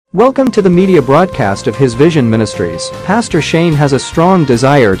Welcome to the media broadcast of His Vision Ministries. Pastor Shane has a strong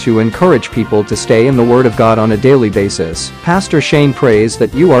desire to encourage people to stay in the Word of God on a daily basis. Pastor Shane prays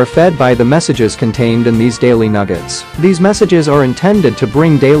that you are fed by the messages contained in these daily nuggets. These messages are intended to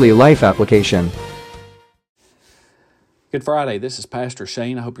bring daily life application. Good Friday, this is Pastor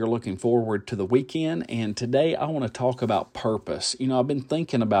Shane. I hope you're looking forward to the weekend, and today I want to talk about purpose. I've been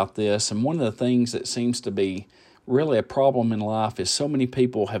thinking about this, and one of the things that seems to be really a problem in life is so many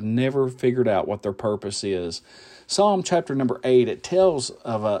people have never figured out what their purpose is. Psalm chapter number 8, it tells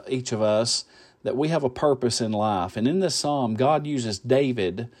of each of us that we have a purpose in life. And in this psalm, God uses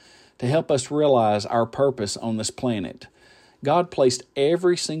David to help us realize our purpose on this planet. God placed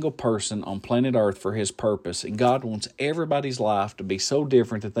every single person on planet Earth for His purpose, and God wants everybody's life to be so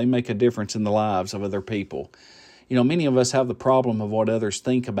different that they make a difference in the lives of other people. Many of us have the problem of what others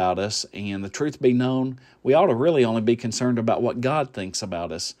think about us, and the truth be known, we ought to really only be concerned about what God thinks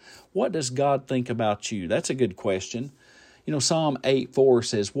about us. What does God think about you? That's a good question. Psalm 8:4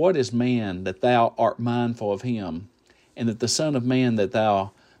 says, "What is man that thou art mindful of him, and that the Son of Man that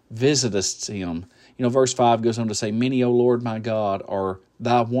thou visitest him?" Verse 5 goes on to say, "Many, O Lord my God, are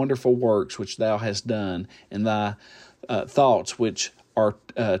thy wonderful works which thou hast done, and thy thoughts which are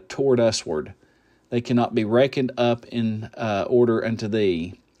toward usward. They cannot be reckoned up in order unto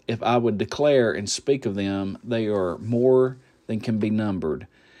thee. If I would declare and speak of them, they are more than can be numbered."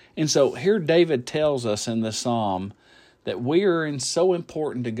 And so here David tells us in this psalm that we are so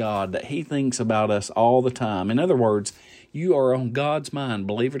important to God that He thinks about us all the time. In other words, you are on God's mind,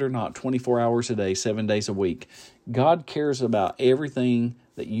 believe it or not, 24 hours a day, 7 days a week. God cares about everything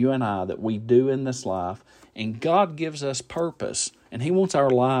that you and I, that we do in this life, and God gives us purpose, and He wants our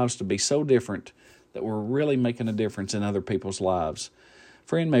lives to be so different that we're really making a difference in other people's lives.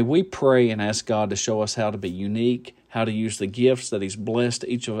 Friend, may we pray and ask God to show us how to be unique, how to use the gifts that He's blessed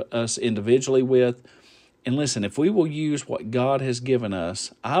each of us individually with. And listen, if we will use what God has given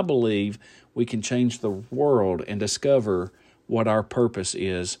us, I believe we can change the world and discover what our purpose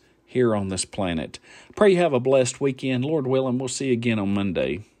is here on this planet. Pray you have a blessed weekend. Lord willing, we'll see you again on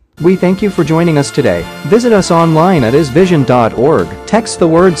Monday. We thank you for joining us today. Visit us online at isvision.org. Text the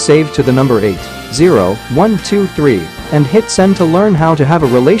word SAVE to the number 80123 and hit send to learn how to have a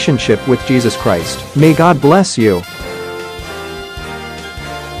relationship with Jesus Christ. May God bless you.